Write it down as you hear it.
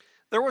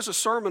There was a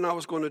sermon I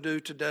was going to do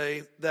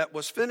today that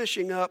was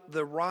finishing up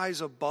the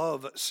Rise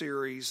Above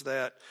series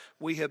that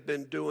we have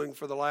been doing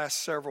for the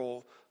last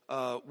several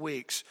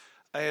weeks.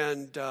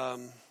 And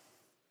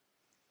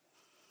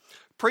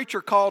preacher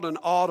called an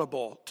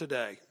audible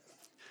today.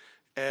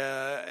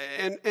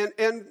 And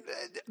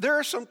there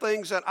are some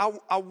things that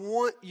I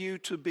want you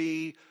to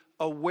be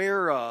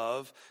aware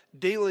of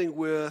dealing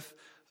with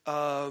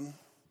our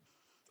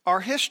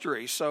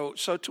history. So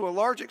to a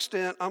large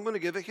extent, I'm going to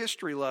give a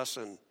history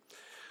lesson.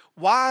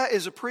 Why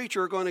is a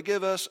preacher going to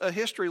give us a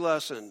history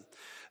lesson?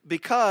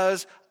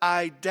 Because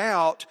I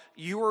doubt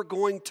you are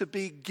going to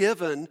be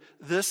given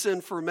this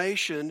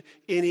information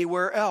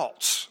anywhere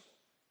else.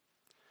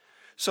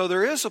 So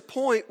there is a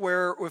point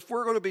where if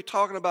we're going to be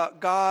talking about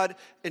God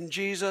and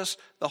Jesus,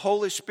 the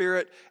Holy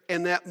Spirit,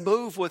 and that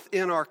move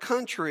within our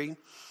country,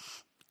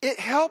 it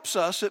helps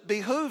us, it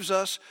behooves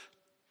us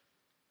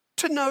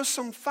to know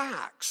some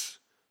facts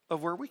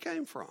of where we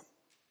came from.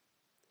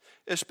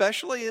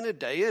 Especially in a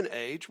day and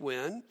age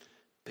when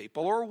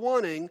people are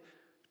wanting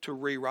to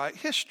rewrite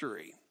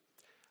history.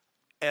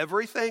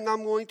 Everything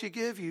I'm going to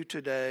give you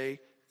today,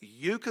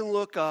 you can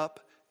look up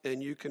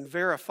and you can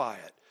verify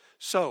it.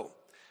 So,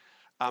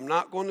 I'm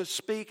not going to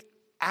speak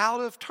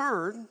out of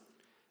turn,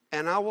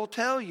 and I will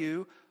tell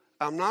you,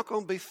 I'm not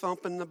going to be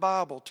thumping the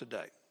Bible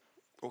today,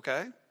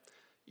 okay?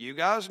 You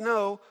guys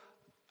know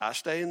I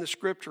stay in the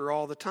Scripture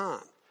all the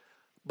time.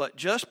 But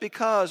just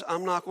because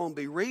I'm not going to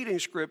be reading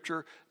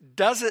Scripture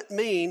doesn't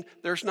mean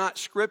there's not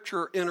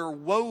Scripture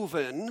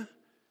interwoven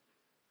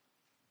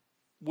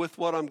with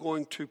what I'm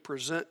going to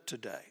present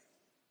today.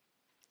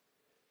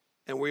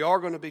 And we are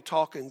going to be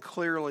talking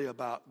clearly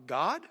about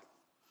God.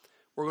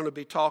 We're going to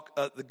be talking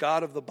the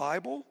God of the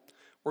Bible.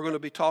 We're going to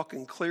be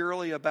talking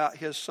clearly about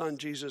His Son,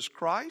 Jesus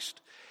Christ.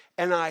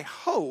 And I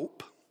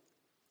hope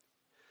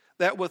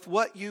that with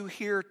what you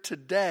hear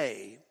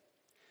today,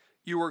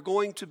 you are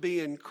going to be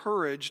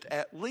encouraged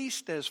at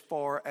least as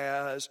far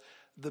as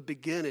the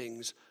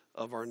beginnings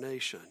of our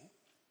nation.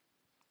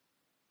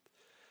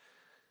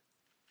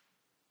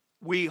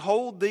 We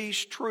hold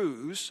these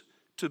truths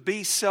to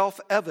be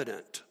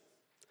self-evident,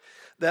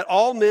 that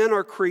all men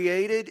are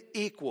created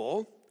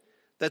equal,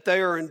 that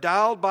they are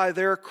endowed by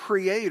their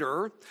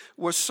Creator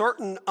with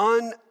certain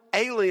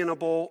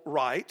unalienable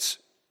rights,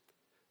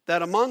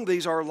 that among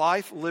these are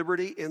life,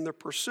 liberty, and the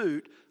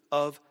pursuit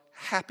of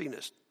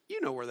happiness. You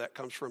know where that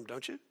comes from,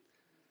 don't you?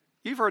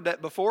 You've heard that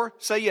before.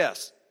 Say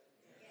yes.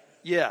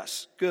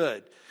 Yes,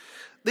 good.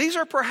 These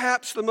are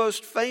perhaps the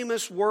most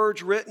famous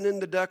words written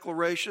in the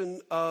Declaration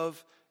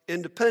of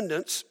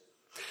Independence,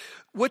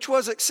 which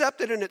was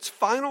accepted in its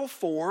final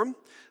form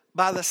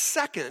by the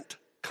Second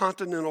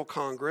Continental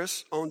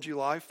Congress on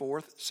July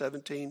 4th,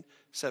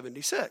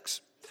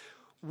 1776.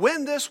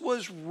 When this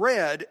was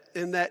read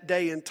in that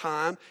day and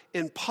time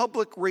in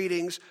public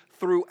readings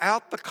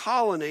throughout the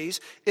colonies,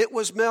 it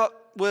was met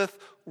with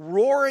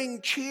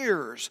roaring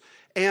cheers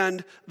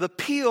and the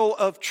peal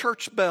of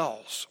church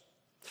bells.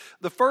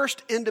 The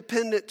first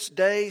Independence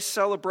Day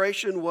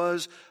celebration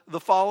was the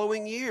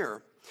following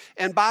year.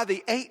 And by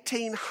the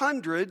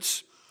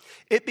 1800s,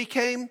 it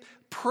became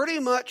pretty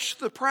much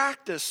the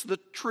practice, the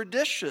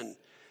tradition,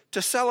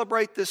 to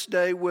celebrate this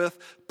day with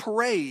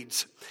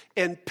parades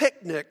and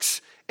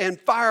picnics and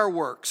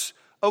fireworks.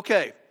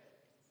 Okay,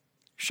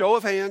 show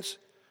of hands,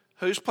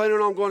 who's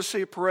planning on going to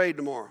see a parade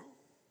tomorrow?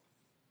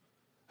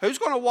 Who's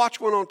going to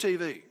watch one on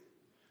TV?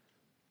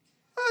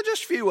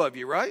 Just a few of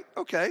you, right?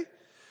 Okay.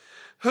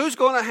 Who's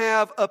going to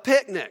have a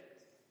picnic?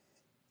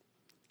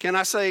 Can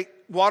I say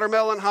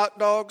watermelon, hot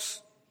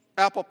dogs,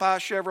 apple pie,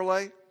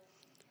 Chevrolet?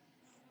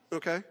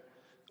 Okay.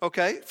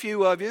 Okay, a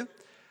few of you.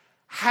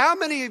 How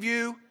many of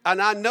you,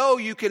 and I know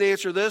you can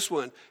answer this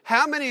one,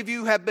 how many of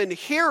you have been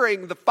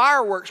hearing the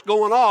fireworks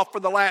going off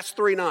for the last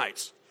 3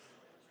 nights?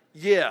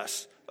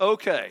 Yes.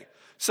 Okay.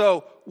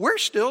 So we're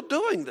still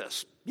doing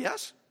this.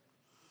 Yes?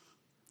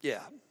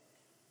 Yeah.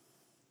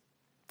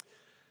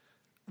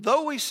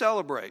 Though we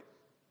celebrate,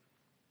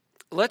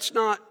 let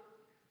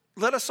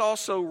us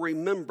also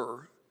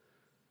remember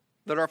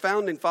that our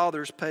founding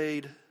fathers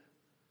paid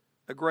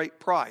a great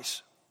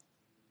price.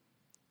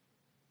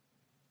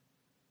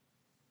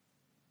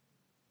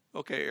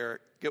 Okay, Eric,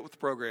 get with the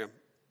program.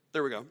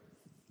 There we go.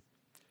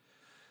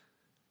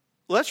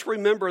 Let's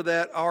remember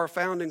that our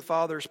founding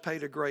fathers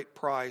paid a great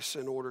price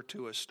in order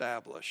to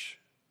establish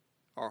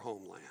our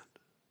homeland.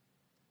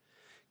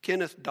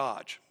 Kenneth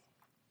Dodge,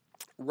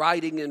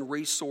 writing in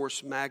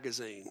Resource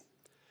magazine,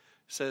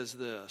 says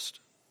this: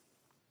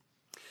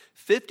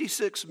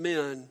 56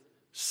 men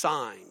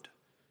signed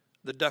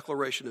the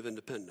Declaration of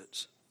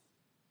Independence.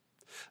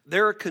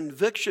 Their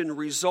conviction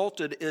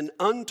resulted in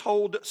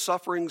untold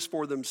sufferings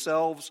for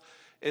themselves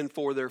and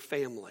for their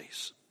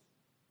families.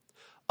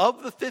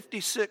 Of the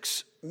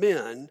 56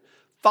 men,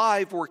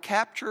 5 were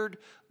captured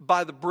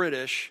by the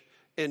British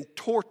and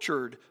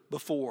tortured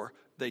before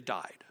they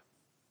died.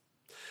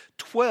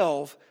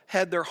 12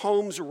 had their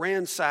homes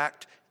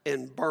ransacked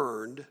and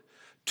burned.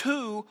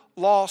 2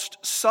 lost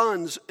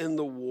sons in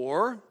the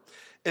war,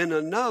 and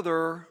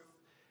another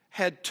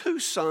had 2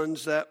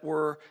 sons that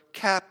were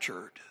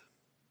captured.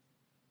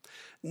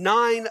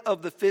 9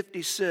 of the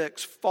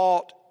 56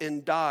 fought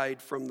and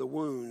died from the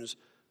wounds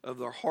of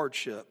their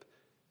hardship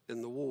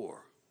in the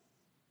war.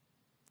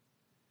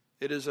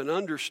 It is an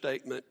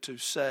understatement to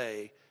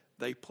say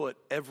they put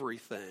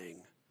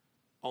everything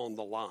on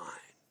the line.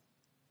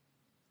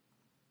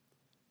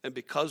 And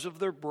because of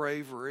their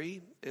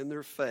bravery and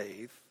their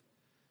faith,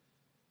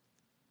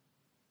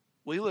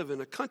 we live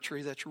in a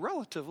country that's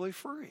relatively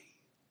free.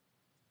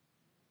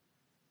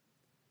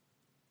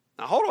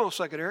 Now, hold on a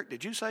second, Eric.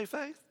 Did you say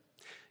faith?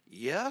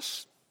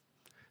 Yes,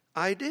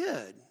 I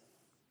did.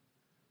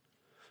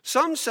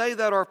 Some say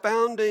that our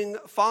founding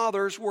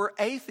fathers were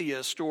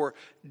atheist or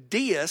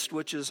deist,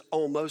 which is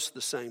almost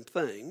the same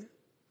thing.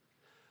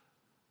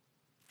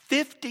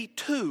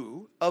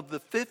 52 of the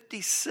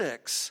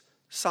 56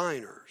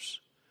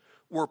 signers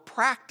were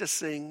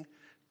practicing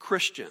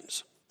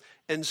Christians,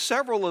 and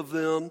several of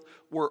them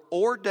were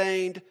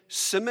ordained,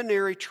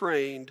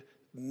 seminary-trained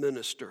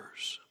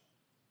ministers.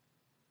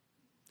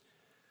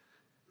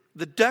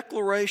 The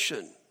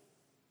Declaration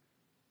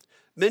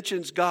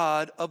mentions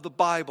God of the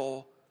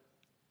Bible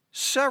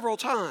several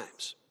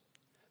times,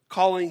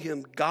 calling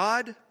him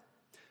God,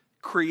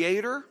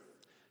 Creator,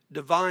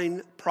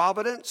 divine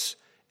providence,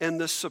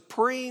 and the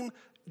supreme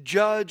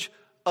judge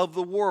of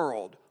the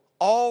world,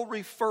 all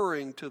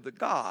referring to the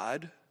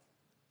God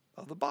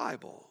of the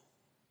Bible.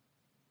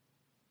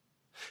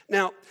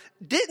 Now,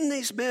 didn't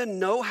these men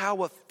know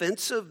how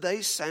offensive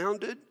they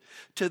sounded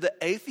to the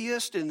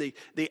atheists and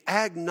the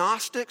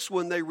agnostics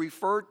when they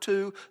referred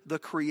to the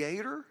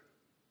Creator?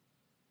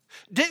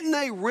 Didn't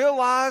they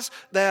realize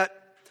that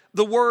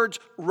the words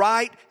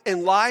right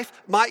and life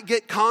might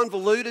get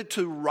convoluted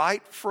to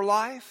right for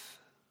life?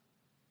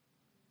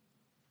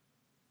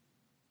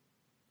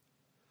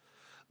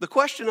 The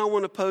question I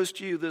want to pose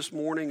to you this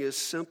morning is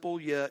simple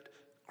yet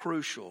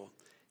crucial.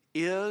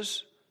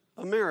 Is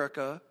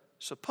America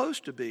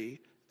supposed to be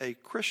a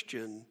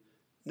Christian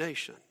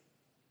nation?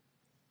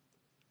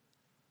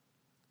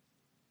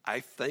 I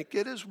think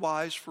it is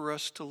wise for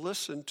us to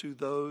listen to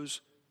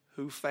those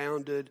who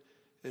founded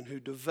and who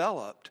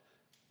developed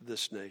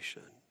this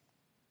nation.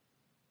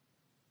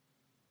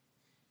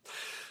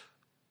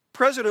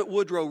 President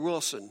Woodrow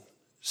Wilson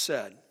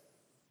said,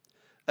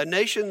 "A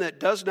nation that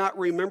does not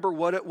remember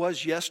what it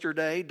was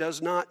yesterday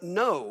does not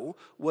know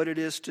what it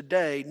is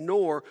today,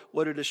 nor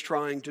what it is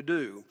trying to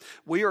do.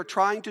 We are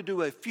trying to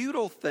do a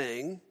futile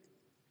thing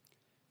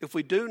if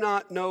we do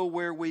not know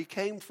where we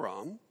came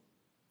from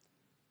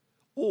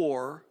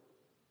or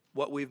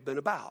what we've been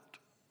about."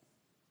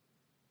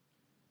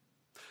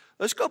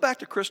 Let's go back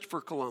to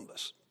Christopher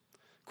Columbus.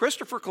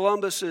 Christopher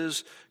Columbus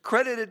is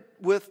credited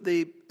with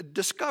the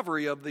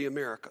discovery of the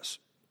Americas.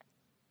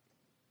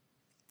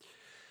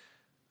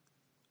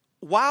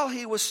 While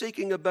he was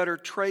seeking a better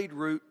trade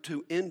route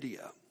to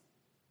India,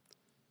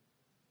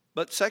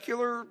 but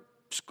secular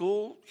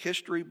school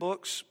history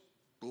books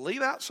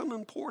leave out some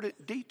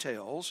important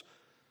details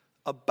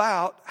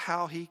about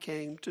how he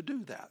came to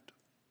do that.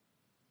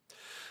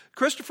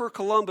 Christopher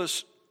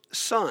Columbus'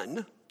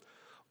 son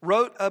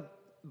wrote a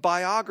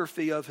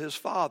biography of his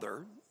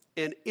father,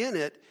 and in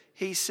it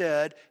he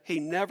said he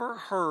never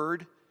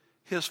heard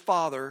his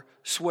father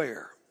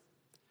swear,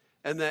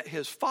 and that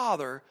his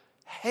father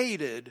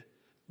hated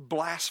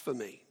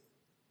blasphemy.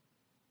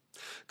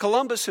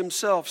 Columbus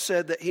himself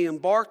said that he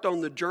embarked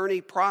on the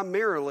journey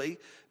primarily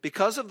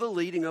because of the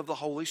leading of the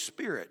Holy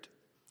Spirit.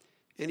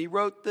 And he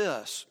wrote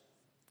this: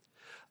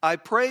 "I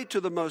prayed to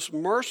the most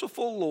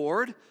merciful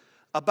Lord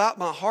about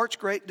my heart's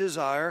great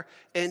desire,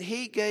 and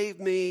he gave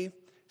me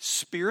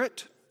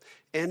spirit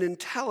and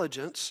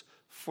intelligence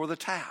for the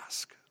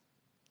task.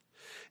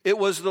 It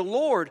was the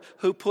Lord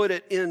who put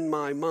it in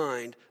my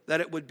mind that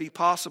it would be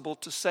possible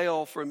to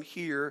sail from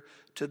here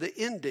to the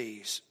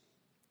Indies.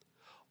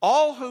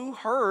 All who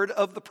heard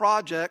of the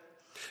project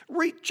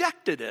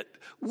rejected it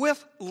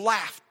with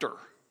laughter.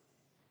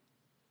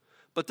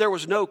 But there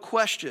was no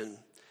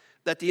question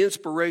that the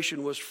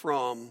inspiration was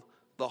from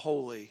the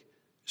Holy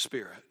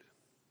Spirit.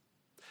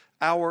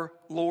 Our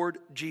Lord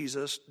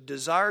Jesus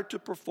desired to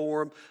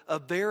perform a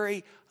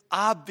very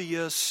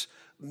obvious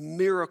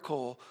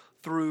miracle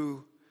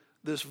through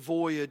this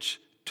voyage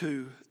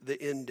to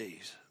the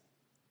Indies.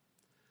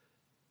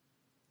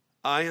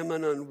 I am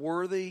an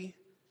unworthy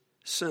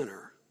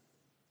sinner,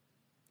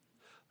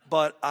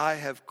 but I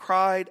have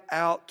cried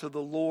out to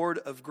the Lord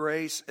of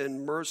grace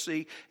and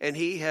mercy, and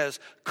he has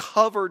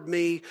covered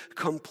me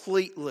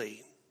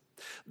completely.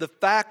 The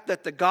fact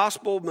that the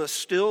gospel must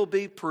still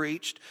be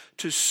preached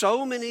to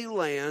so many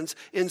lands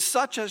in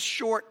such a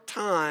short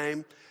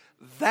time,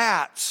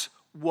 that's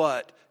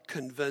what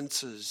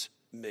convinces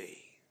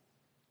me."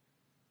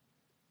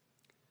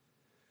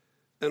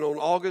 And on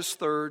August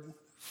 3rd,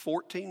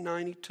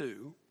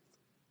 1492,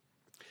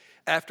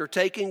 after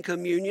taking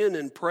communion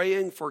and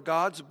praying for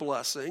God's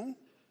blessing,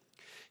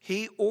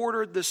 he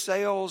ordered the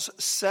sails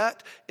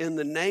set in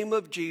the name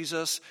of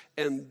Jesus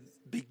and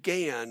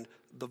began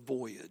the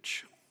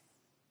voyage.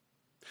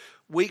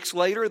 Weeks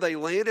later, they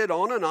landed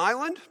on an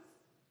island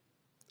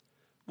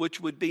which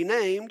would be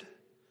named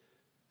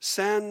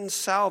San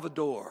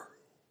Salvador,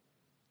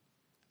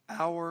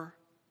 our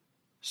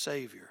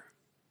Savior.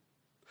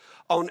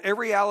 On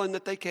every island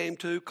that they came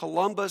to,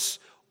 Columbus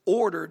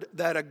ordered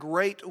that a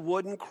great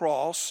wooden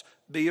cross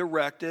be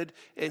erected,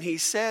 and he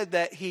said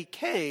that he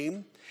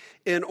came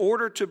in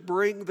order to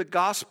bring the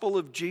gospel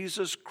of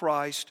Jesus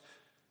Christ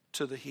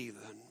to the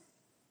heathen.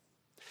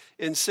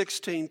 In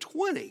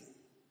 1620,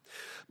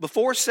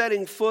 before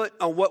setting foot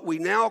on what we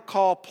now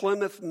call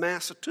Plymouth,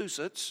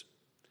 Massachusetts,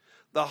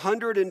 the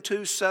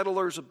 102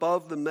 settlers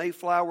above the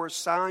Mayflower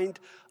signed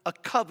a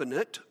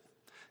covenant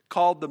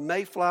called the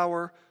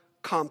Mayflower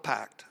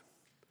Compact.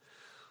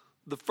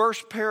 The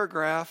first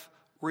paragraph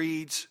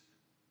reads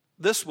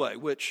this way,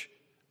 which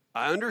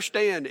I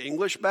understand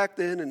English back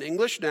then and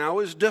English now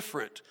is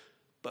different,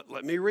 but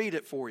let me read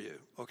it for you,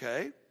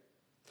 okay?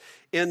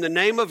 In the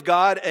name of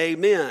God,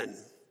 amen.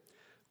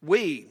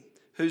 We,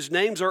 whose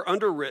names are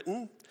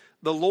underwritten,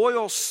 the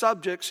loyal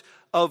subjects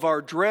of our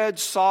dread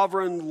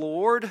sovereign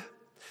Lord,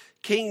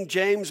 King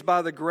James,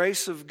 by the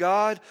grace of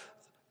God,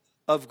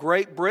 of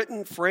Great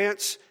Britain,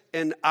 France,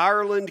 and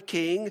Ireland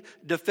king,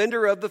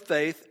 defender of the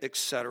faith,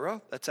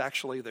 etc., that's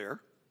actually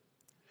there,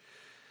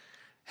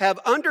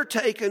 have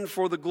undertaken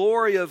for the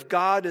glory of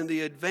God and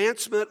the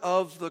advancement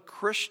of the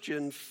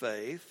Christian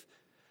faith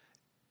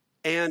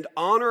and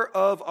honor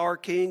of our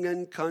king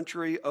and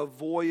country a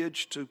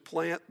voyage to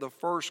plant the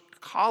first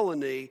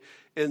colony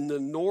in the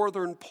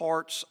northern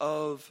parts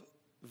of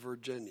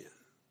Virginia.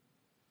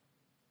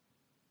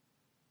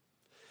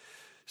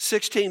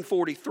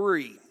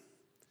 1643,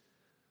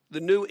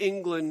 the New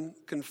England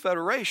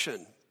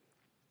Confederation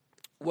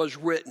was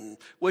written,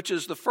 which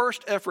is the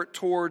first effort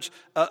towards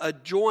a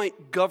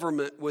joint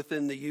government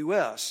within the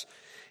U.S.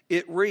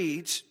 It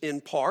reads,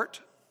 in part,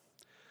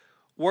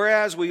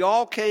 whereas we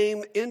all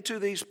came into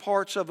these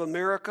parts of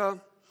America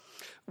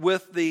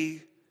with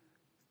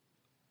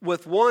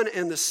one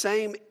and the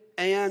same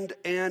and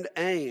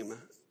aim,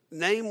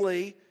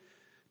 namely,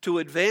 to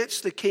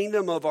advance the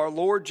kingdom of our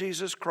Lord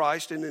Jesus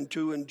Christ and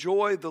to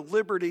enjoy the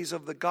liberties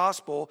of the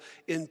gospel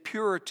in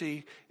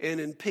purity and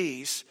in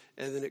peace.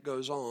 And then it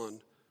goes on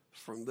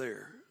from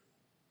there.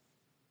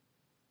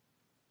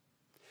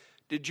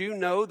 Did you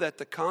know that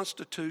the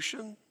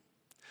Constitution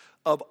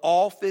of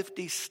all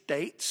 50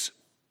 states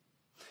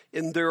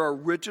in their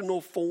original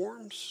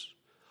forms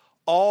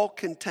all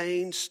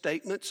contain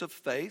statements of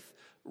faith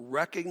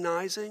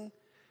recognizing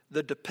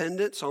the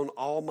dependence on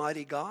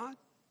Almighty God?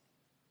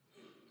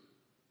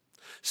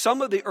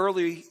 Some of the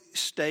early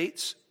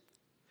states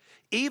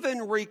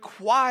even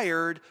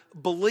required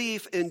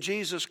belief in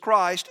Jesus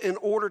Christ in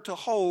order to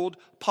hold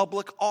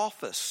public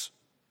office.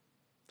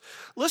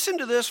 Listen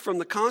to this from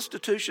the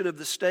Constitution of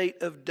the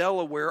State of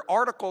Delaware,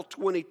 Article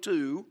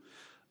 22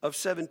 of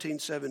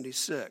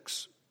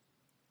 1776.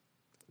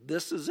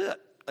 This is it.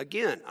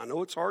 Again, I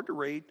know it's hard to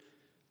read.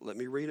 Let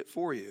me read it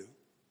for you.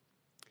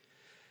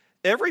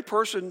 Every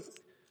person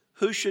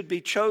who should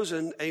be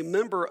chosen a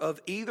member of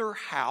either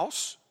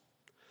house,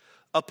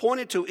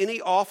 appointed to any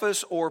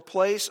office or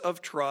place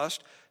of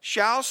trust,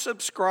 shall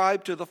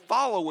subscribe to the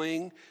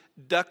following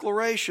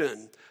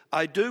declaration.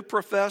 I do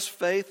profess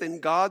faith in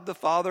God the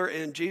Father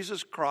and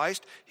Jesus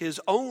Christ, his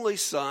only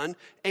Son,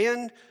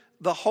 and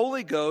the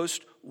Holy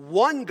Ghost,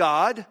 one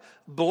God,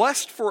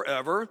 blessed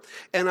forever.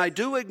 And I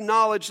do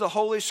acknowledge the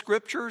Holy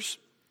Scriptures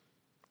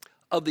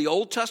of the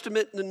Old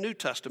Testament and the New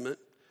Testament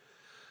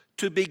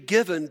to be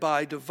given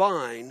by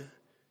divine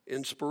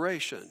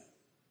inspiration.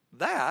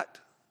 That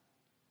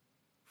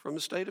from the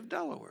state of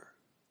Delaware.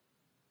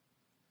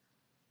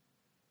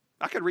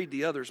 I could read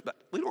the others, but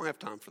we don't have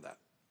time for that.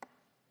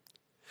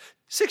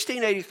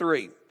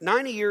 1683,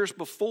 90 years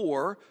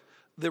before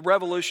the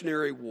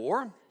Revolutionary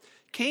War,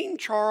 King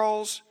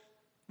Charles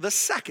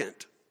II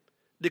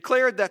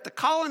declared that the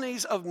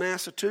colonies of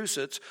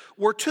Massachusetts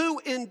were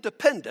too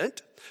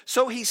independent,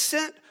 so he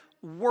sent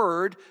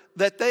word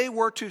that they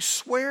were to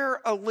swear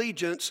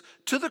allegiance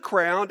to the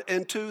crown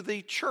and to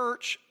the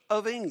Church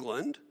of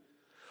England,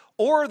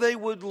 or they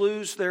would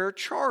lose their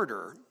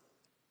charter.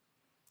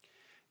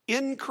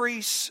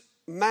 Increase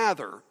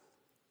Mather,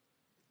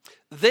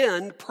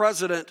 then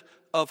president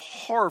of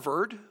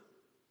Harvard,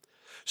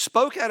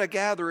 spoke at a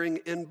gathering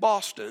in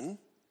Boston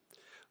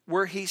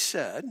where he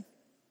said,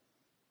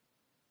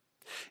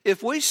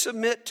 if we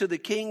submit to the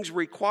king's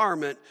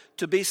requirement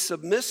to be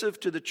submissive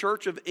to the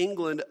Church of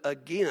England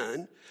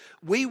again,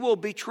 we will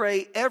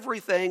betray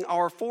everything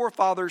our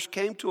forefathers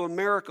came to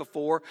America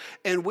for,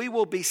 and we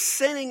will be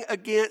sinning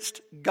against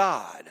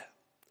God.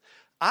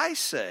 I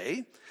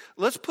say,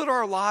 let's put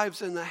our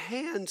lives in the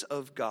hands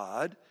of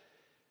God,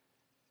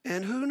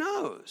 and who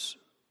knows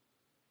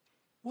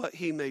what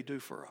he may do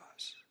for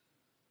us.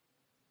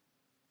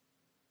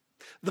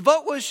 The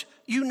vote was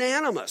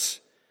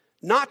unanimous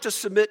not to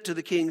submit to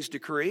the king's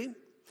decree,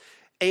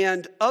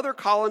 and other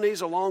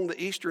colonies along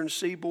the eastern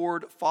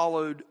seaboard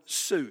followed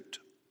suit.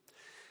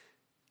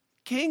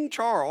 King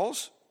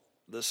Charles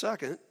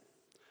II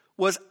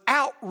was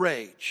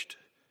outraged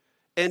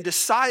and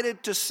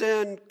decided to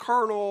send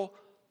Colonel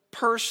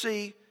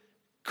Percy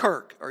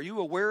Kirk. Are you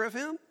aware of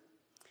him?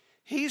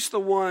 He's the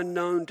one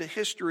known to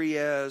history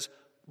as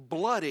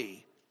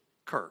Bloody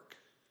Kirk.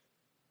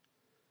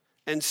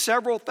 And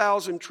several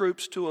thousand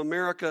troops to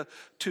America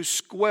to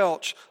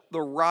squelch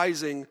the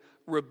rising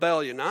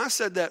rebellion. Now, I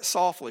said that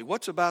softly.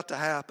 What's about to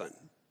happen?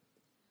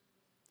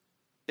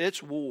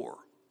 It's war.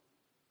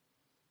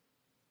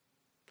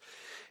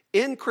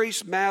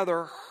 Increase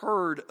Mather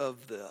heard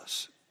of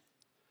this,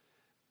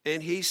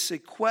 and he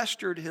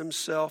sequestered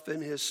himself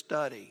in his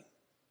study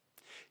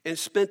and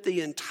spent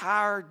the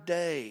entire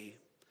day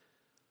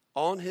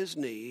on his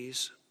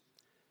knees,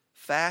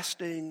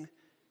 fasting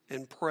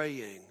and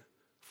praying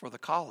for the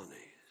colonies.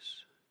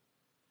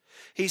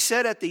 He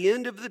said at the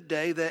end of the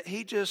day that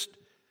he just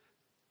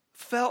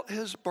felt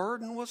his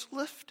burden was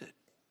lifted.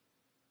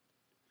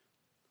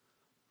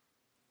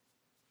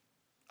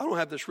 I don't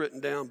have this written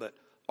down, but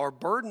are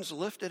burdens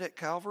lifted at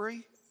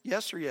Calvary?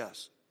 Yes or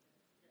yes?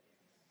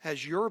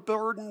 Has your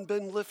burden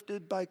been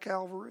lifted by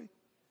Calvary?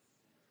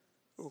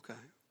 Okay.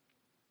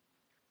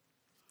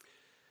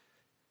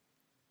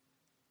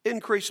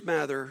 Increase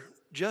Mather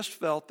just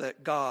felt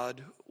that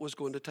God was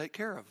going to take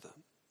care of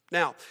them.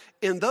 Now,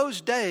 in those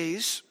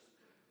days,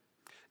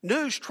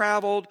 news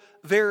traveled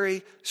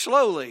very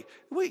slowly.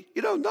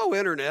 No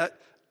internet,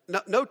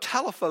 no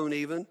telephone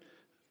even,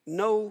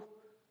 no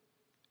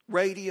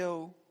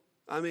radio.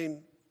 I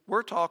mean,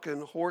 we're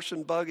talking horse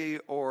and buggy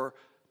or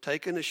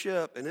taking a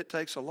ship, and it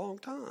takes a long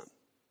time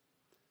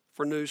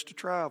for news to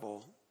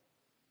travel.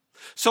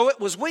 So it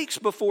was weeks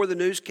before the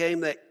news came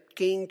that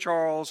King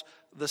Charles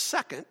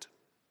II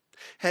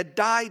had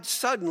died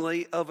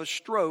suddenly of a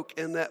stroke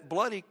and that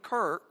Bloody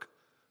Kirk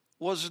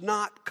was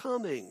not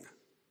coming.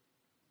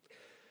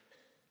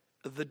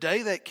 The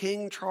day that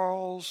King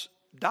Charles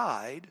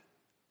died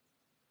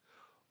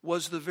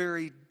was the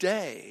very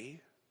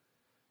day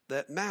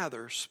that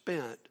Mather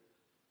spent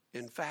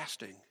in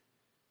fasting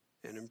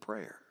and in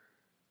prayer.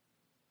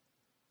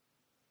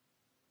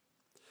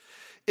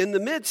 In the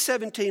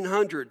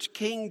mid-1700s,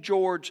 King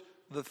George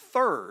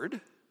III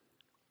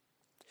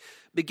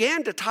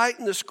began to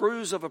tighten the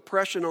screws of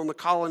oppression on the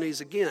colonies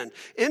again.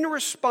 In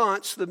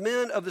response, the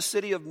men of the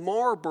city of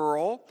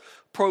Marlborough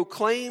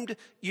proclaimed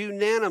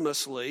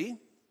unanimously,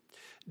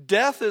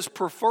 "Death is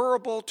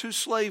preferable to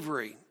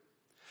slavery.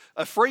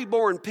 A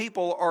freeborn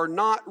people are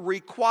not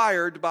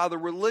required by the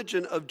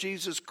religion of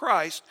Jesus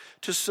Christ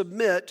to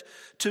submit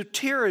to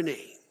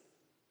tyranny."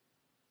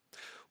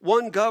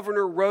 One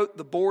governor wrote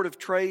the Board of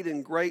Trade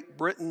in Great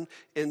Britain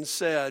and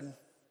said,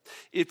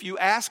 "If you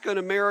ask an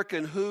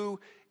American who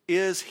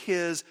is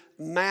his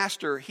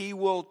master, he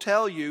will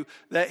tell you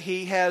that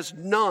he has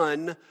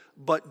none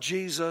but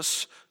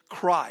Jesus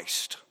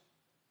Christ."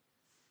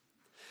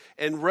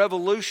 And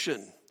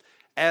revolution,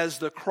 as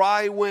the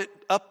cry went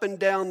up and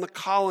down the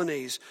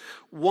colonies,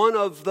 one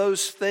of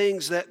those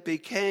things that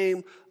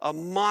became a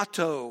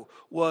motto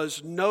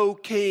was "No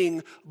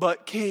king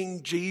but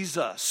King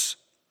Jesus."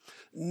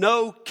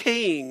 No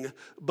king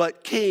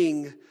but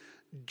King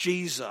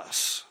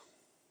Jesus.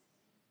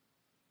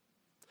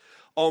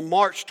 On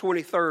March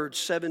 23rd,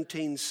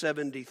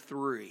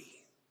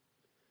 1773,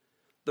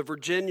 the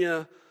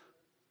Virginia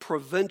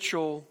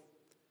Provincial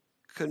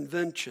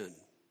Convention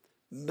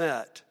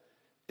met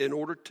in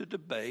order to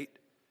debate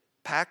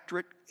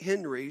Patrick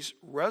Henry's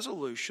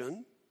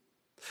resolution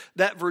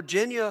that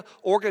Virginia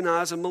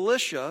organize a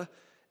militia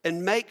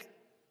and make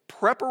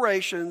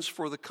preparations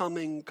for the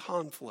coming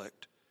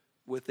conflict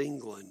with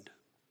England.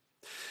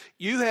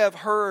 You have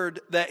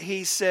heard that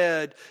he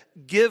said,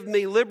 "Give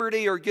me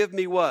liberty or give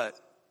me what?"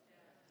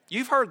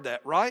 You've heard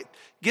that, right?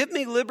 Give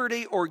me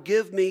liberty or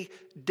give me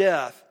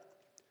death.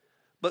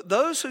 But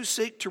those who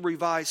seek to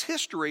revise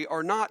history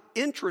are not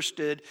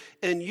interested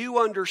in you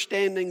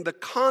understanding the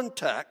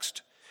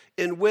context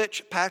in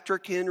which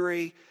Patrick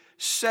Henry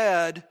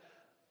said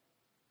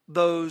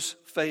those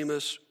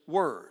famous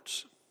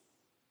words.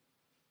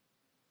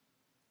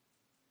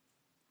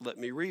 Let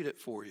me read it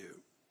for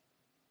you.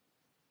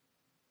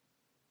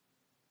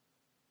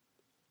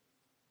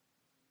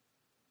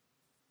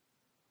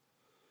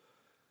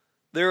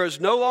 There is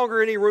no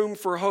longer any room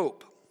for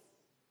hope.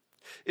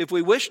 If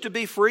we wish to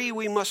be free,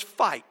 we must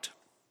fight.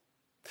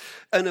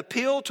 An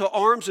appeal to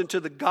arms and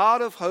to the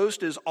God of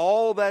hosts is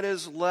all that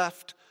is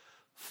left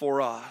for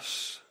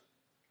us.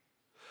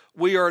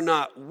 We are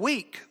not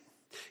weak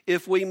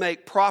if we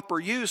make proper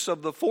use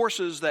of the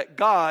forces that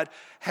God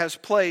has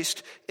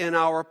placed in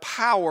our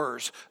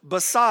powers.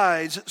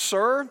 Besides,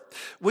 sir,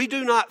 we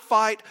do not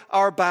fight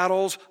our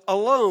battles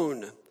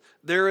alone.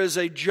 There is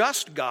a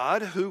just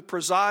God who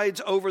presides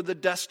over the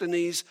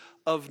destinies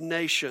of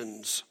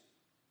nations.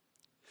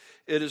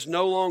 It is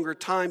no longer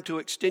time to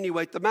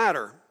extenuate the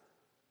matter.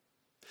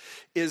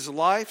 Is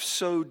life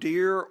so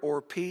dear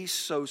or peace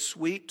so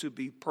sweet to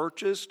be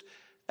purchased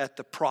at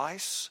the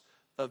price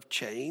of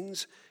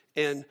chains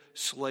and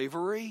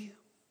slavery?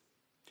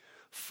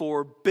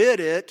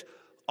 Forbid it,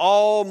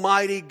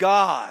 Almighty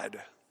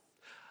God.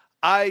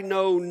 I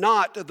know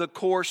not the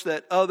course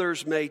that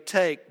others may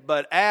take,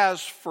 but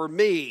as for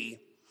me,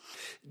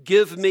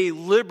 give me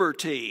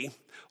liberty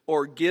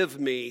or give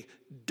me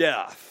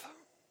death.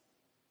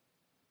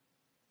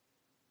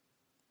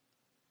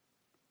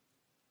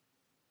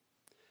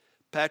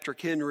 Patrick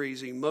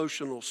Henry's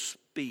emotional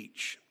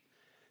speech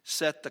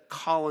set the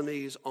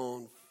colonies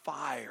on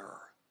fire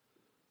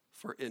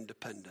for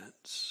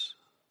independence.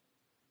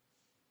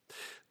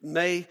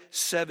 May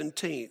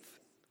 17th,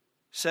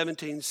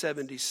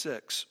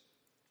 1776.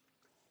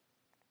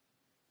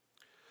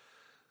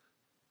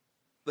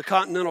 The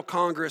Continental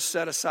Congress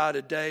set aside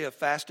a day of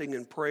fasting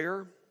and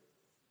prayer,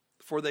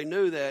 for they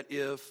knew that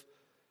if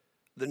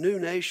the new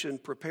nation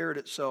prepared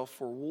itself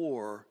for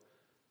war,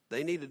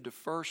 they needed to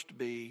first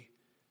be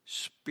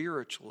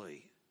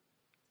spiritually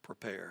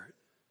prepared.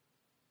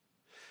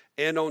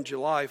 And on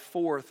July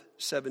 4th,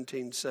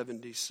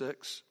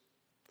 1776,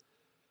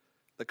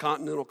 the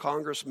Continental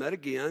Congress met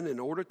again in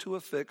order to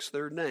affix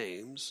their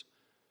names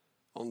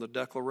on the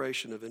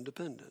Declaration of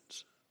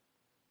Independence.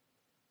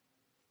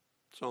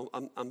 So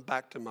I'm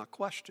back to my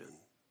question.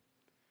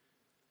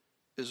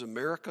 Is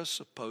America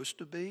supposed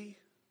to be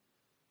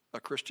a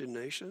Christian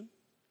nation?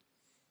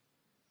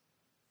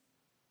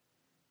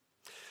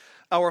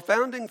 Our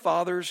founding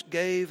fathers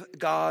gave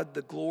God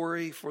the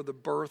glory for the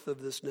birth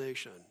of this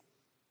nation.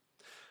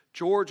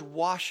 George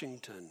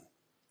Washington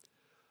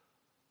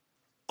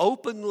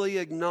openly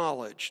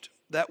acknowledged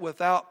that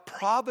without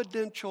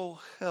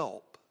providential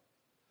help,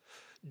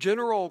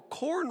 General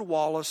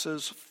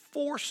Cornwallis's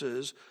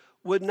forces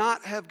would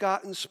not have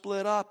gotten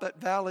split up at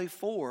Valley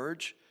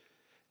Forge,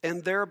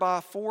 and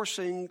thereby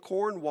forcing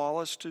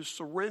Cornwallis to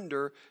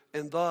surrender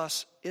and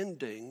thus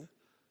ending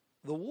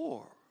the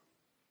war.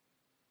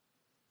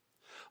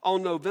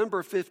 On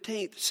November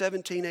 15th,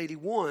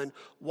 1781,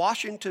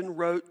 Washington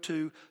wrote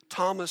to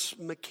Thomas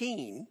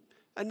McKean,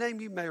 a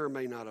name you may or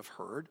may not have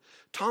heard.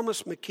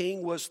 Thomas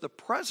McKean was the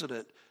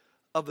president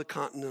of the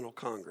Continental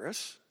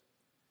Congress.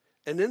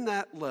 And in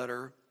that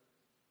letter,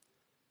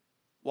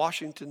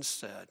 Washington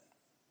said,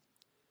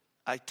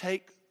 I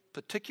take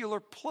particular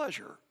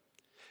pleasure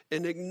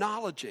in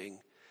acknowledging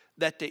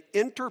that the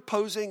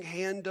interposing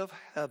hand of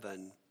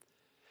heaven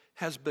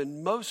has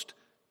been most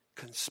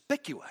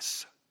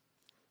conspicuous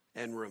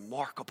and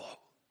remarkable.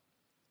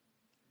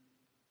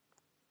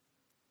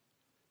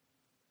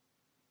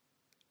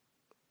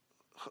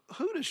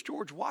 Who does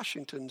George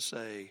Washington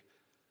say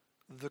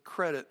the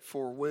credit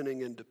for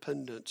winning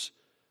independence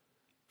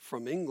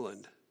from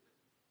England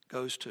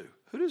goes to?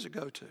 Who does it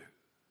go to?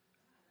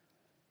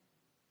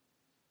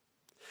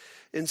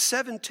 In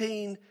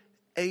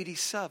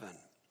 1787,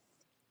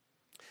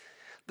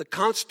 the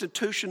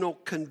Constitutional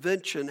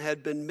Convention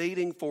had been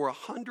meeting for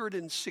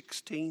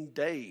 116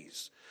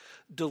 days,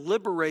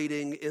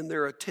 deliberating in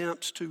their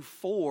attempts to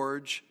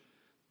forge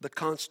the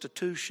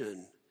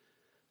Constitution.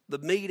 The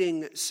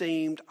meeting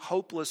seemed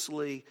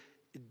hopelessly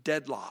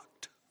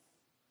deadlocked.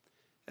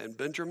 And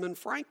Benjamin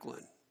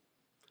Franklin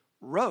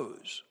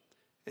rose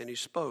and he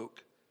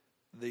spoke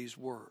these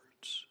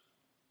words.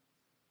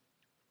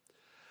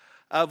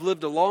 I've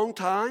lived a long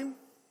time,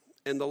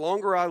 and the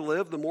longer I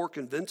live, the more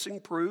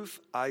convincing proof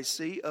I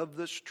see of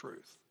this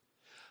truth.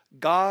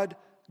 God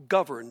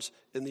governs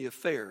in the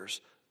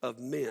affairs of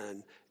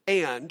men,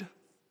 and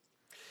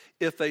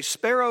if a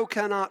sparrow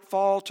cannot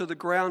fall to the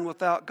ground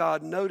without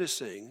God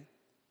noticing,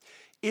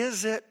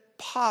 is it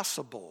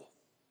possible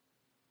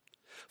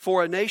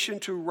for a nation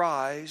to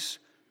rise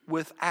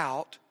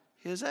without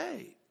his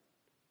aid?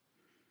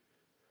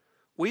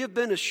 We have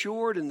been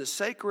assured in the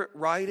sacred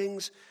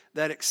writings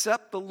that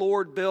except the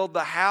Lord build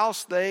the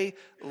house, they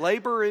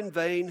labor in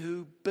vain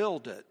who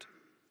build it.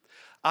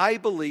 I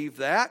believe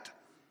that,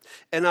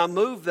 and I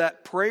move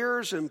that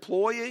prayers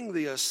employing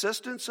the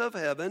assistance of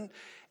heaven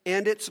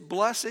and its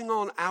blessing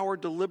on our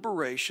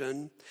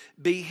deliberation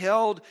be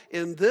held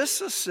in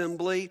this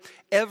assembly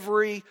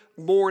every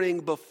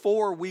morning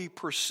before we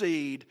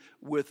proceed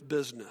with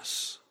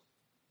business.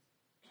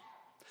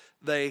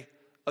 They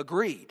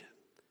agreed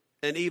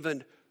and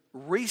even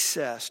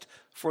recessed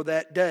for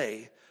that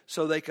day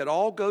so they could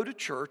all go to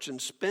church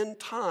and spend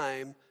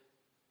time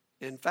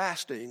in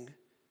fasting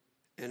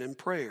and in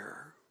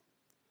prayer.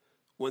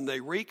 When they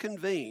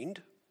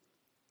reconvened,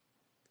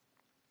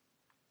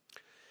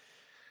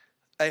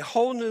 a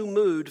whole new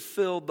mood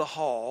filled the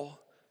hall,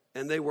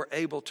 and they were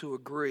able to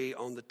agree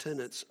on the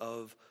tenets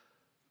of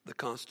the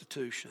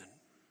Constitution.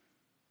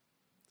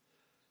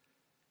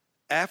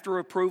 After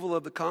approval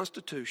of the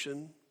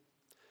Constitution,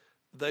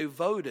 they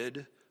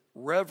voted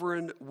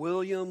Reverend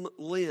William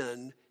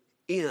Lynn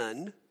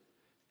in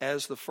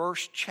as the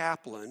first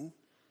chaplain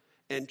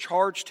and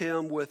charged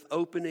him with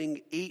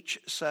opening each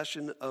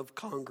session of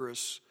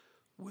Congress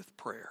with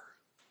prayer.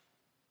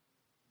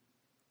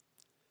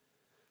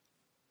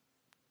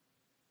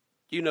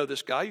 You know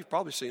this guy. You've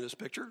probably seen his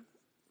picture.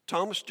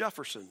 Thomas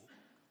Jefferson.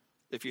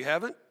 If you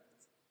haven't,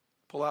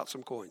 pull out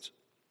some coins.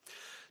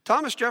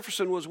 Thomas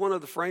Jefferson was one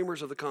of the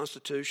framers of the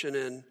Constitution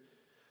and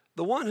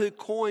the one who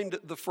coined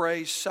the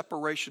phrase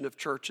separation of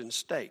church and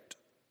state,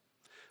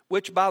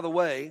 which, by the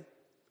way,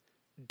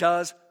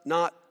 does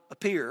not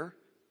appear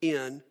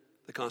in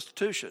the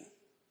Constitution.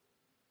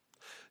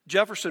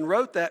 Jefferson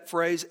wrote that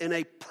phrase in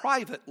a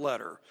private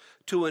letter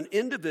to an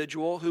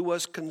individual who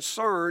was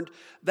concerned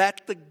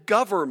that the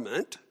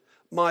government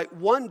might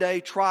one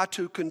day try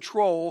to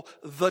control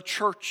the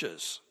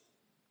churches.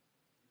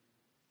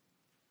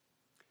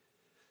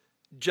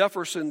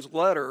 Jefferson's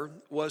letter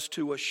was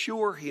to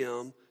assure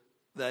him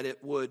that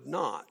it would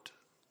not.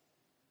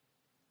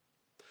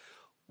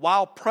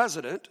 While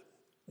president,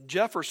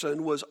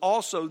 Jefferson was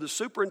also the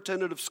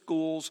superintendent of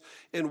schools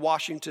in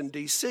Washington,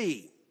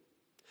 D.C.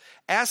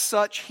 As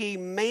such, he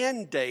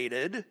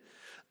mandated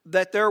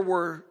that there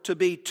were to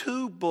be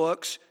 2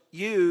 books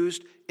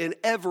used in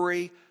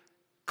every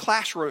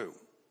classroom: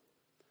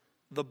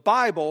 the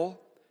Bible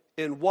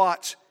and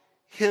Watt's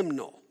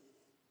hymnal.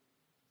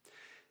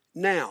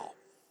 Now,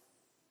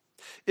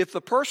 if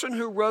the person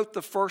who wrote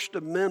the First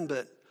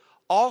Amendment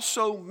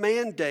also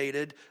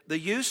mandated the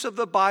use of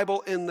the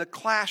Bible in the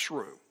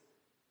classroom,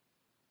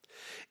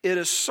 it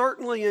is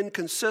certainly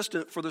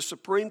inconsistent for the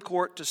Supreme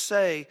Court to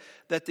say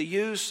that the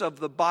use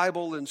of the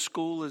Bible in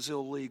school is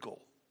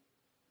illegal.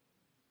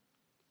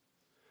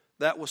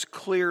 That was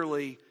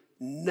clearly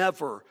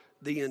never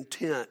the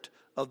intent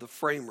of the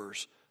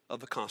framers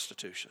of the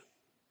Constitution.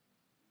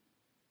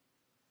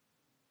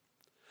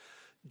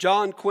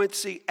 John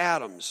Quincy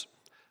Adams,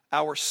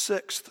 our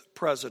 6th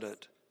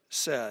president,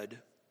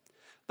 said,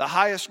 "The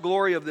highest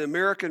glory of the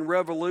American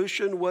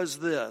Revolution was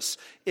this: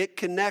 it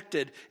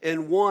connected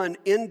in one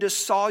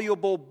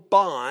indissoluble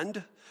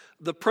bond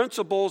the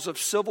principles of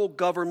civil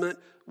government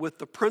with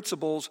the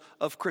principles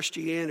of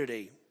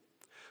Christianity.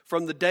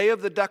 From the day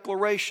of the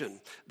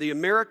Declaration, the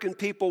American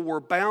people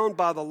were bound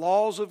by the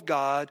laws of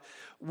God,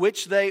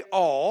 which they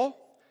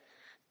all,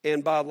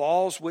 and by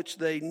laws which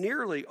they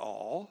nearly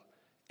all,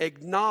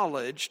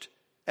 acknowledged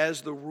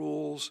as the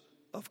rules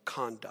of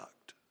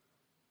conduct."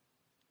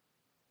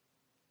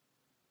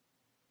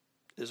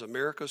 Is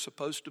America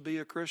supposed to be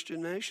a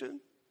Christian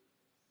nation?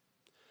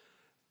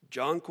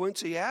 John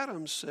Quincy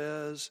Adams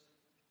says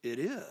it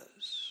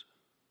is.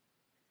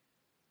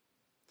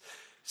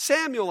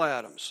 Samuel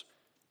Adams,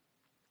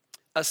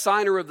 a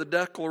signer of the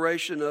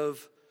Declaration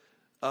of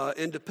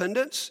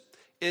Independence,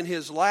 in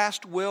his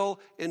last will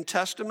and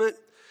testament,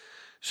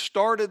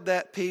 started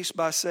that piece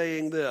by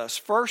saying this: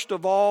 "First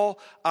of all,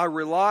 I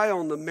rely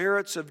on the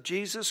merits of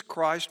Jesus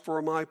Christ for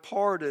my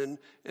pardon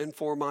and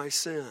for my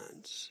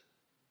sins."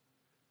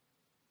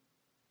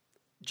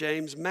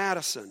 James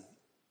Madison,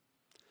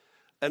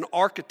 an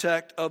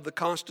architect of the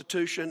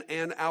Constitution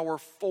and our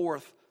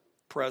 4th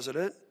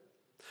president,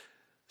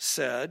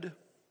 said,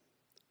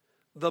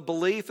 "The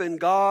belief in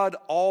God,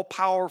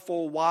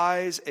 all-powerful,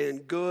 wise,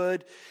 and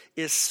good,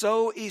 is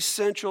so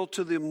essential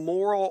to the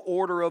moral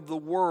order of the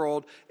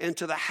world and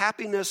to the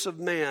happiness of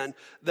man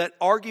that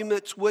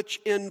arguments which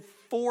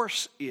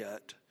enforce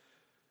it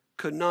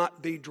could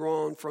not be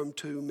drawn from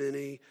too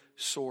many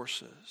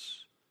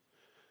sources."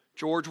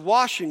 George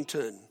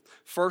Washington,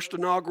 first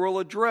inaugural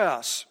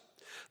address: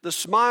 "The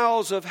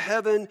smiles of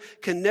heaven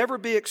can never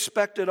be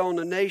expected on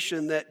a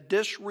nation that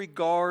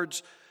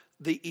disregards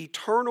the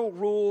eternal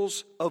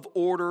rules of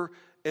order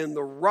and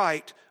the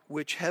right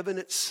which heaven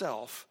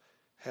itself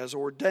has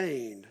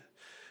ordained."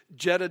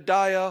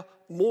 Jedediah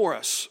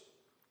Morris: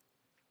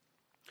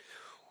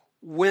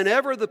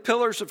 "Whenever the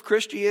pillars of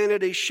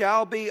Christianity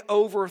shall be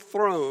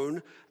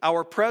overthrown,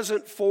 our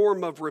present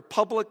form of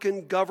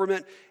republican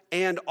government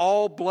and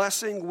all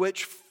blessing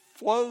which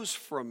flows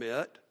from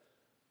it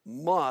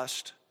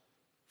must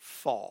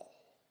fall."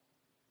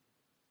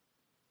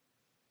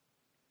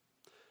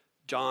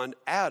 John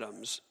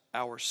Adams,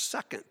 our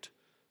 2nd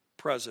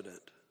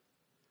president: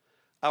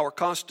 "Our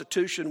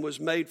Constitution was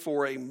made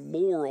for a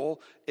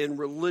moral and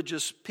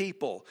religious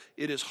people.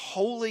 It is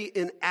wholly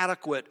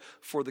inadequate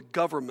for the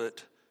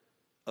government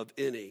of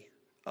any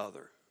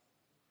other."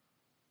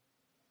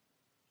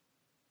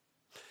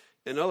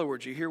 In other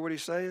words, you hear what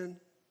he's saying?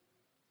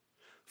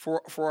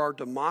 For our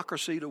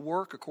democracy to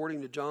work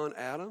according to John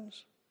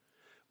Adams,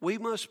 we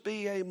must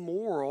be a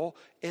moral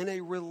and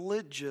a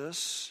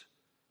religious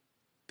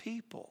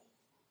people.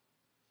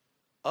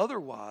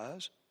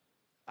 Otherwise,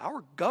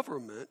 our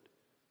government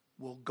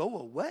will go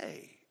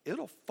away.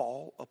 It'll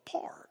fall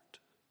apart.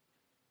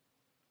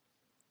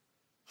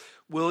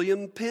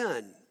 William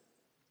Penn: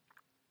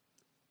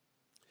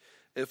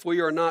 "If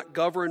we are not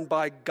governed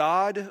by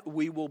God,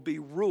 we will be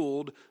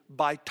ruled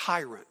by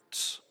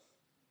tyrants."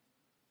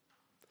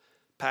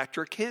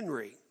 Patrick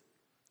Henry: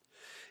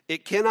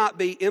 "It cannot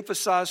be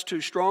emphasized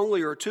too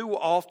strongly or too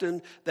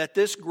often that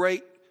this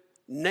great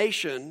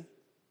nation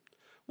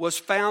was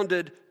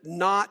founded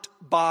not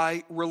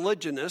by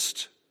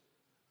religionists,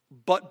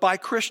 but by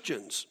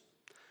Christians,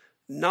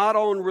 not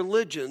on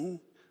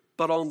religion,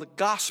 but on the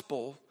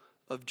gospel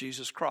of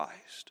Jesus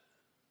Christ."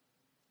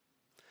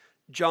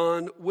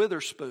 John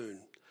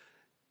Witherspoon,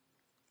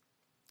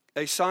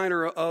 a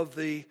signer of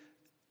the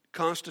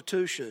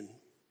Constitution: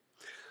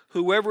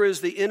 "Whoever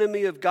is the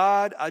enemy of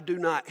God, I do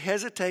not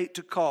hesitate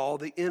to call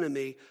the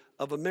enemy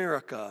of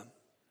America."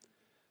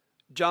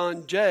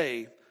 John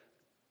Jay,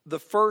 the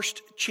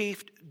first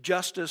Chief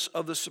Justice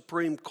of the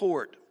Supreme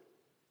Court: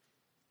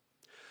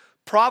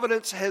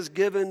 Providence has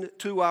given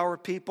to our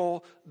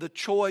people the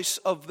choice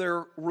of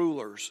their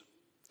rulers.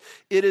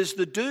 It is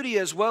the duty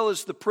as well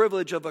as the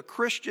privilege of a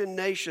Christian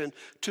nation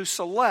to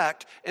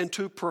select and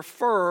to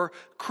prefer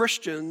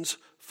Christians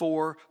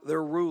for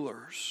their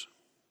rulers.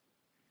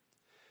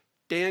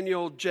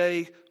 Daniel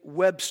J.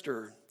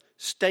 Webster,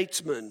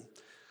 statesman,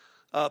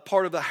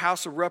 part of the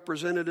House of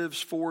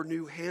Representatives for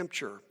New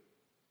Hampshire.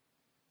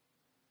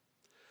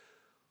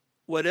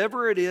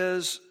 Whatever it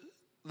is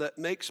that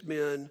makes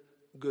men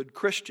good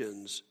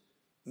Christians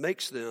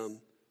makes them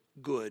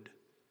good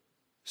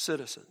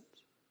citizens.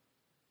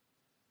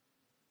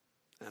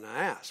 And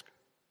I ask,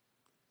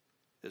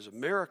 is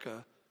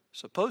America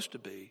supposed to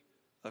be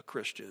a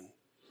Christian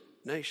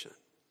nation?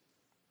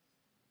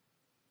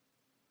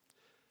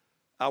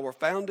 Our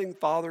founding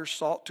fathers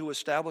sought to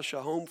establish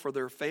a home for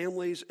their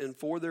families and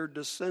for their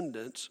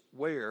descendants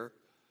where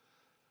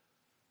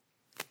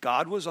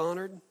God was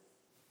honored,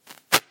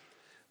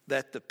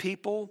 that the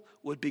people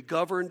would be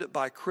governed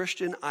by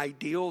Christian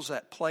ideals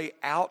that play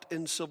out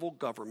in civil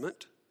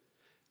government,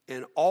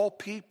 and all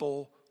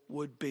people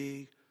would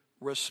be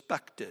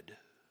respected.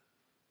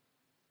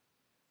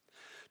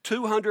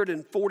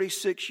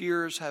 246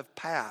 years have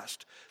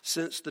passed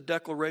since the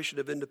Declaration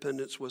of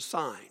Independence was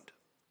signed.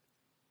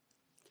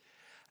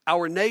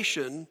 Our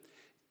nation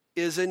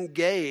is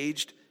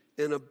engaged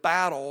in a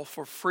battle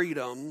for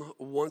freedom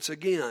once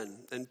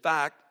again. In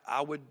fact,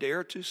 I would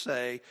dare to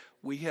say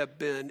we have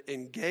been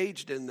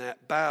engaged in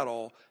that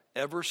battle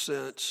ever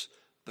since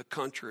the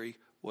country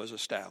was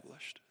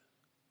established.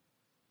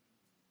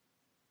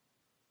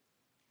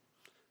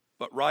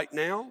 But right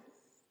now,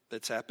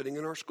 it's happening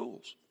in our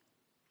schools.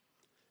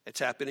 It's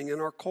happening in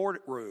our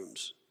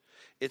courtrooms.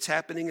 It's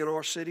happening in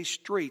our city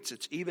streets.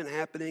 It's even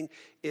happening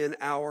in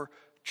our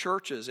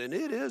churches. And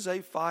it is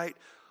a fight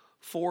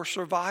for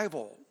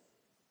survival.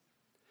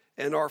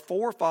 And our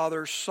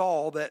forefathers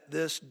saw that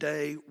this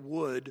day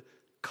would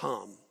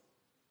come.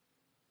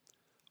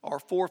 Our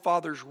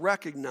forefathers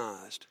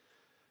recognized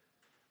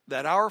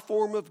that our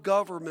form of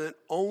government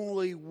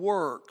only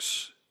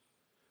works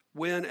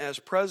when, as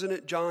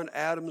President John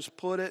Adams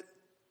put it,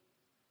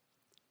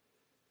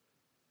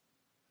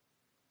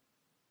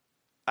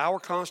 our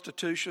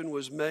Constitution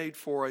was made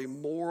for a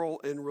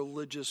moral and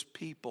religious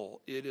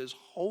people. It is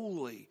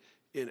wholly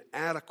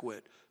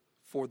inadequate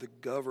for the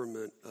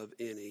government of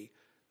any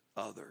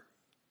other.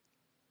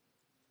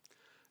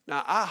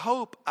 Now, I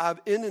hope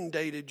I've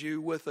inundated you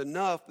with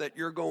enough that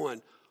you're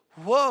going,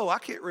 whoa, I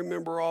can't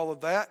remember all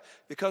of that,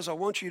 because I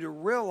want you to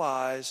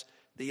realize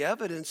the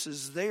evidence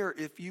is there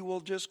if you will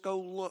just go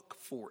look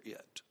for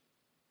it.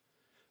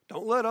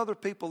 Don't let other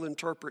people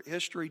interpret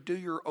history. Do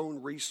your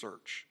own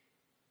research.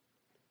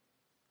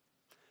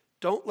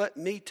 Don't let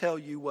me tell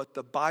you what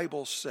the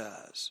Bible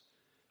says.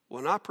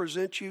 When I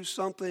present you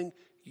something,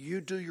 you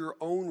do your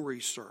own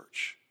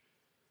research.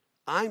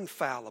 I'm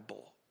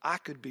fallible. I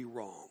could be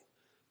wrong.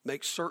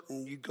 Make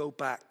certain you go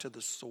back to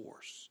the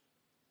source.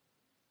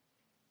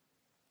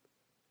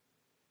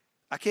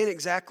 I can't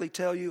exactly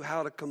tell you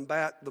how to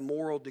combat the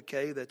moral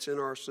decay that's in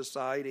our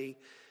society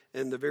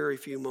in the very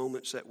few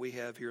moments that we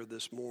have here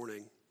this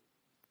morning.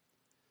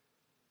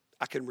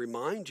 I can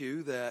remind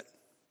you that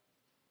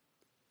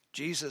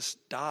Jesus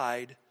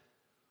died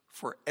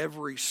for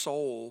every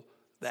soul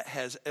that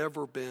has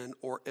ever been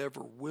or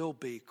ever will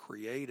be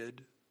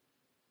created.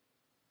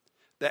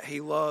 That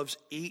he loves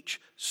each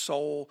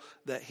soul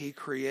that he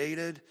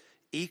created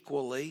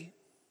equally.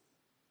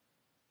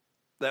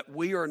 That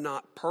we are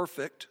not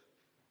perfect.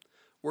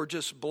 We're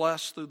just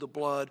blessed through the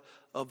blood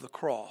of the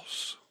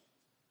cross.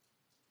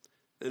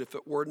 And if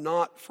it were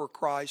not for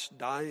Christ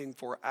dying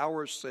for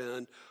our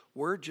sin,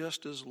 we're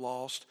just as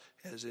lost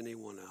as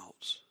anyone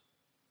else.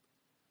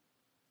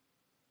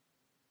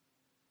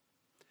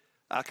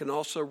 I can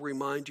also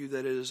remind you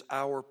that it is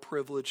our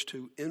privilege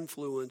to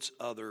influence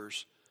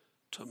others,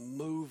 to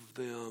move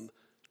them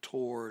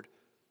toward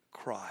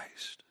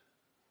Christ.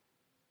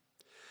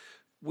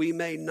 We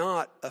may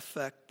not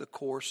affect the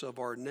course of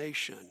our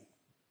nation,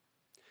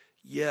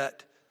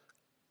 yet,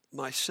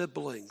 my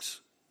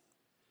siblings,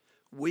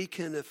 we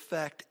can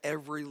affect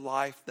every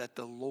life that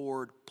the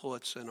Lord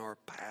puts in our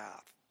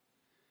path.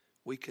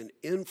 We can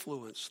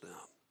influence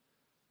them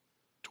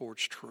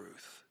towards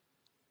truth.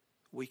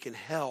 We can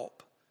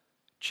help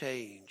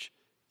change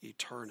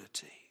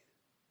eternity.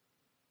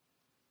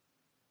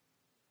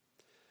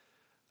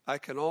 I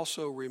can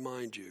also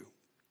remind you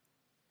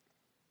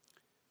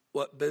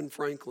what Ben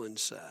Franklin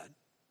said.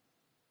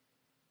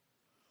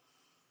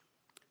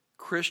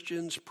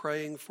 Christians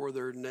praying for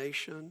their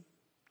nation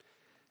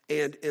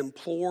and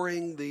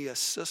imploring the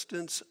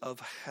assistance of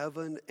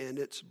heaven and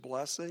its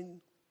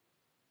blessing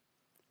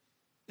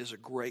is a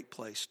great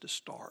place to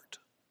start.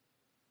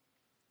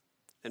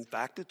 In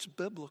fact, it's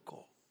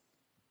biblical.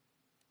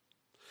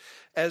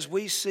 As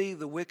we see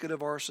the wicked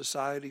of our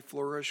society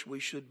flourish, we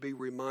should be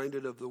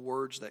reminded of the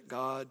words that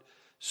God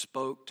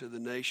spoke to the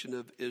nation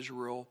of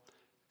Israel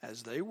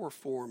as they were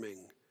forming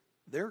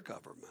their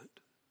government.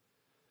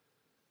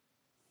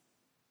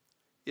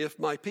 If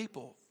my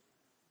people,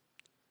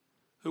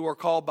 who are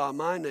called by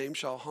my name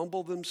shall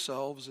humble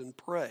themselves and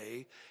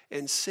pray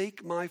and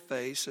seek my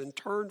face and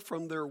turn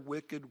from their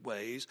wicked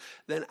ways,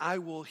 then I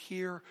will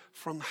hear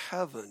from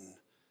heaven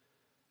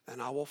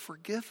and I will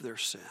forgive their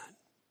sin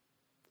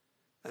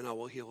and I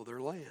will heal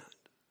their land.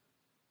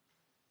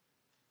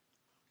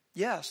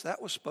 Yes,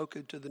 that was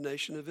spoken to the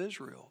nation of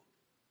Israel.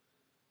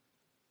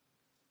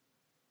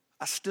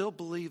 I still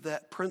believe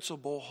that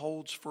principle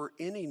holds for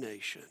any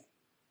nation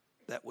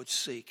that would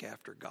seek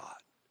after God.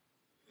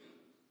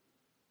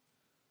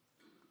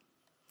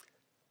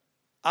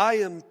 I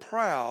am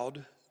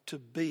proud to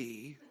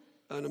be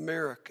an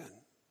American.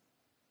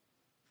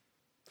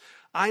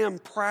 I am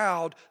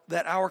proud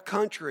that our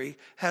country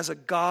has a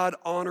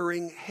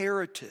God-honoring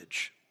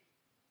heritage.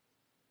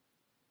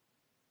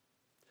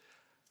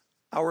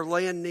 Our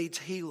land needs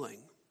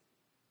healing,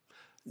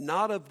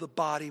 not of the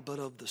body, but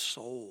of the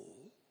soul.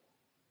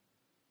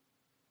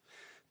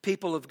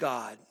 People of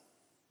God,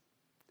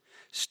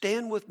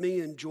 stand with me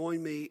and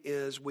join me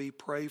as we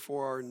pray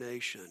for our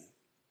nation.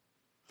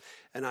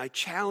 And I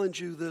challenge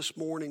you this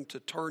morning to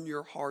turn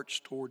your hearts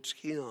towards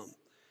Him,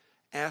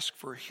 ask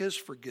for His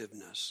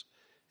forgiveness,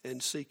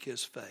 and seek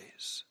His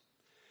face.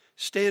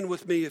 Stand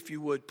with me if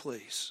you would,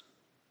 please.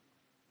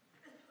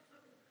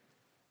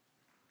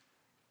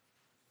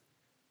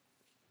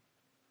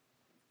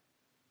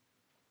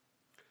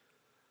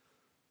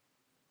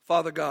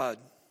 Father God,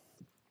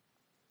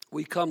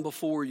 we come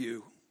before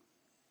you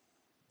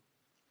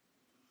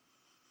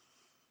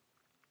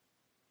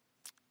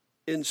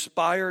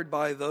inspired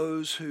by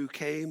those who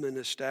came and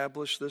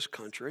established this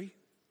country,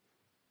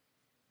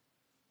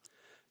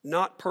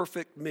 not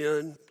perfect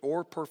men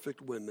or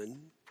perfect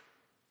women,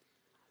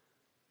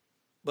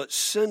 but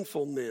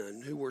sinful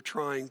men who were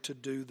trying to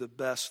do the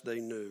best they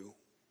knew.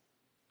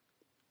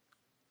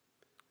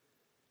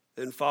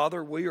 And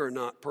Father, we are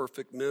not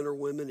perfect men or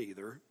women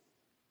either.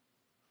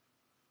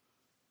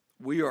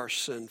 We are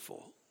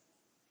sinful.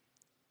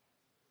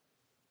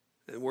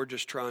 And we're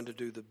just trying to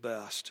do the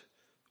best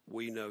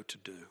we know to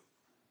do.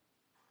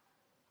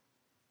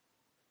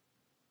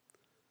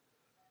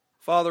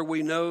 Father,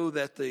 we know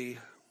that the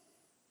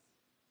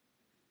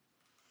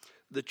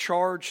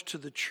charge to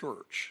the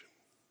church,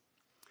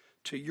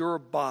 to your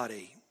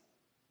body,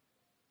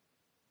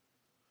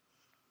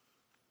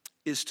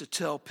 is to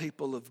tell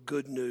people of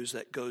good news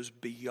that goes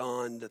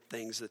beyond the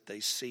things that they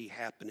see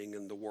happening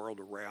in the world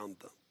around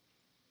them.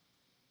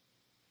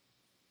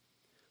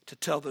 To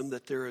tell them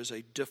that there is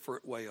a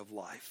different way of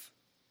life,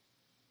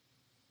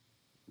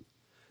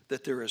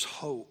 that there is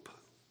hope,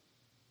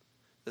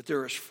 that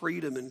there is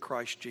freedom in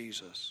Christ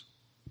Jesus,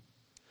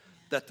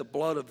 that the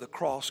blood of the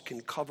cross can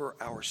cover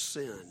our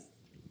sin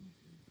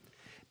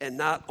and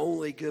not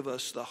only give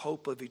us the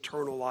hope of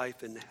eternal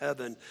life in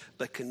heaven,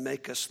 but can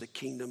make us the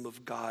kingdom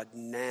of God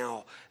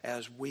now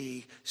as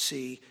we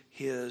see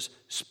His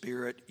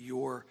Spirit,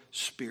 your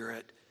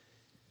Spirit,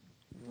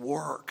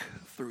 work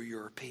through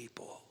your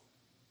people.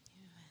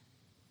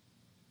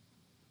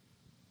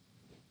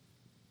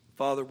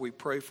 Father, we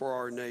pray for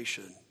our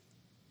nation.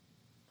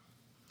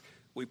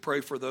 We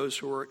pray for those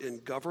who are in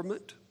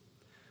government,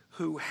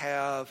 who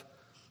have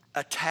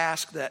a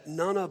task that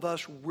none of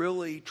us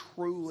really,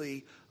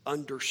 truly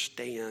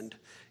understand,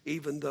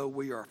 even though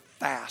we are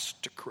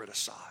fast to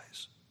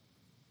criticize.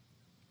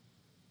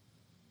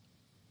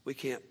 We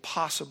can't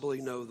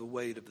possibly know the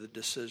weight of the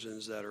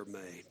decisions that are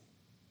made.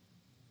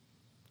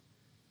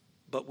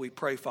 But we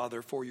pray,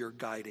 Father, for your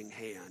guiding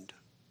hand,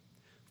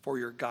 for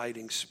your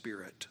guiding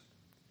spirit.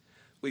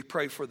 We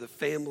pray for the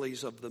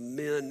families of the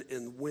men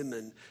and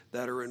women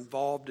that are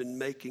involved in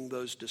making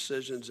those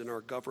decisions in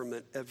our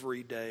government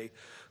every day,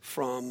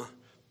 from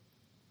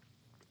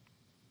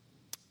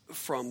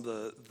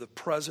the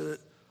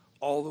president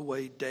all the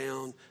way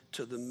down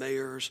to the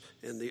mayors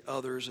and the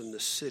others in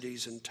the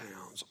cities and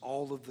towns,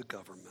 all of the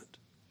government.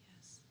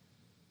 Yes.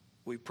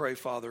 We pray,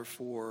 Father,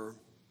 for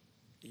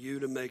you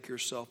to make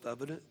yourself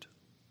evident.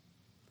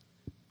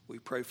 We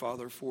pray,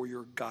 Father, for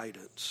your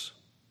guidance.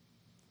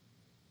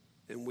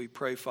 And we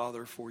pray,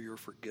 Father, for your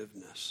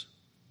forgiveness.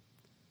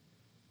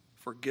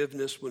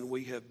 Forgiveness when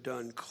we have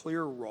done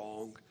clear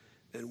wrong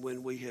and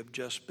when we have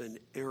just been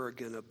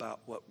arrogant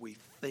about what we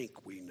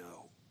think we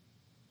know.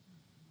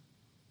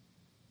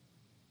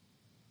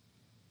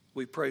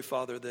 We pray,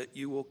 Father, that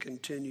you will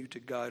continue to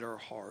guide our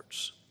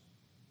hearts,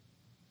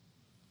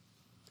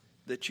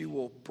 that you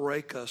will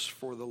break us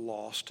for the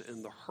lost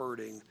and the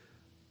hurting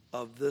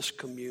of this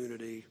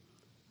community,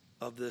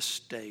 of this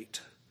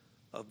state,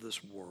 of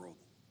this world.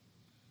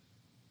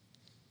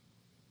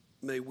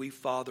 May we,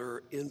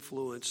 Father,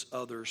 influence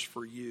others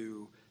for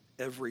you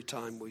every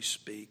time we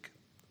speak,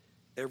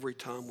 every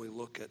time we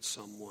look at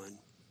someone,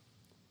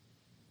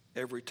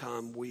 every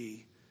time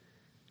we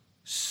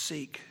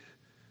seek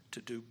to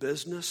do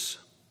business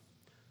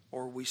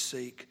or we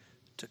seek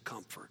to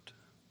comfort.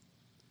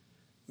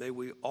 May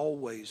we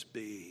always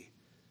be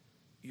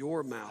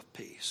your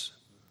mouthpiece,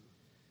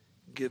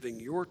 giving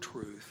your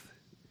truth,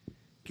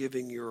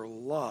 giving your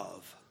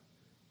love,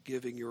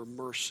 giving your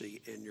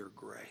mercy and your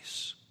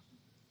grace.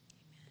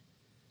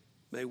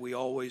 may we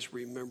always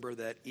remember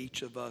that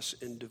each of us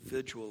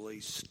individually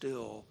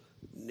still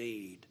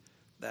need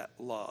that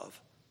love,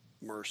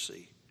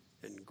 mercy,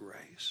 and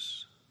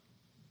grace.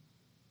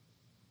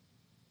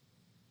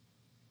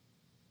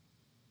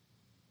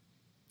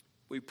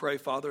 We pray,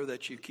 Father,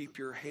 that you keep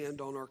your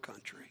hand on our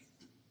country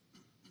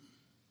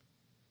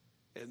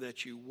and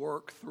that you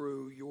work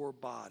through your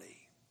body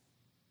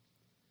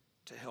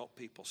to help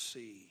people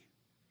see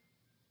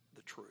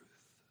the truth.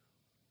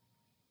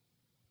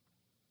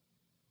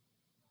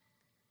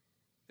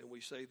 And we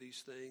say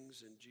these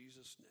things in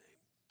Jesus' name.